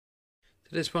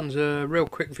This one's a real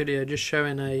quick video just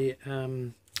showing a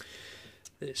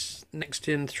this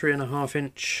Nextion 3.5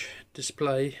 inch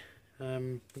display.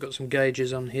 We've got some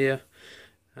gauges on here.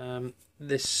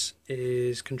 This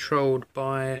is controlled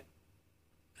by a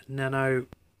Nano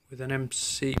with an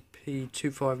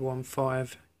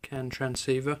MCP2515 CAN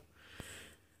transceiver.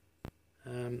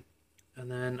 And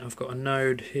then I've got a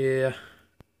node here,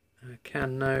 a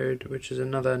CAN node, which is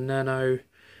another Nano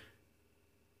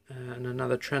and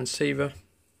another transceiver,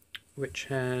 which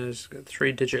has got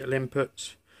 3 digital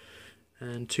inputs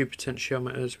and 2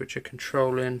 potentiometers which are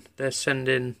controlling. They're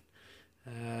sending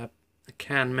a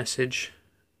CAN message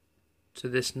to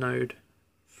this node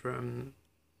from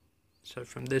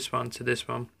this one to this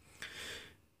one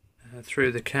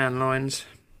through the CAN lines,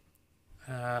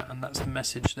 and that's the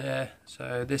message there.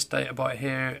 So this data byte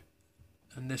here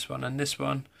and this one,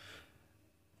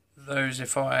 those,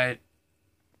 if I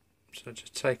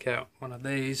just take out one of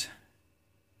these,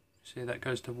 see that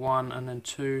goes to 1 and then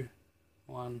 2,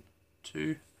 1,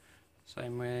 2.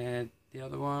 Same with the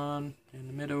other one in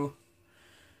the middle.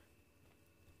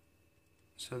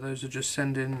 So those are just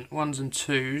sending 1s and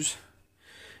 2s,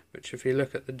 which if you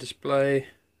look at the display,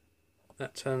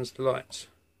 that turns the lights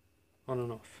on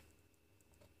and off.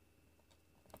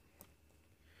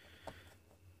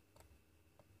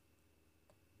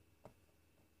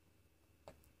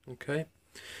 Okay,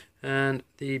 and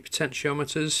the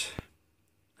potentiometers,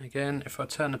 again, if I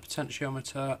turn the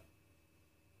potentiometer,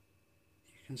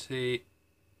 you can see,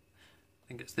 I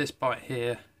think it's this byte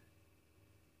here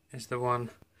is the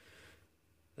one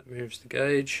that moves the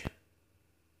gauge.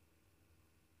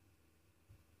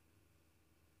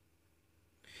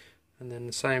 And then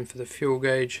the same for the fuel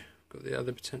gauge. Got the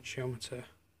other potentiometer.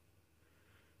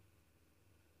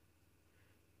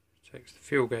 Takes the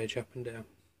fuel gauge up and down.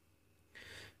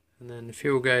 And then the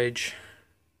fuel gauge,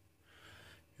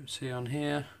 you'll see on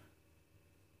here,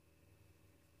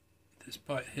 this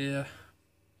byte here,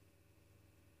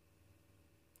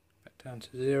 back down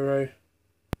to 0,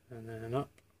 and then up.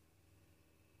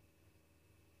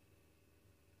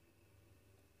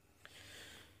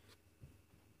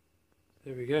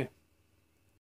 There we go.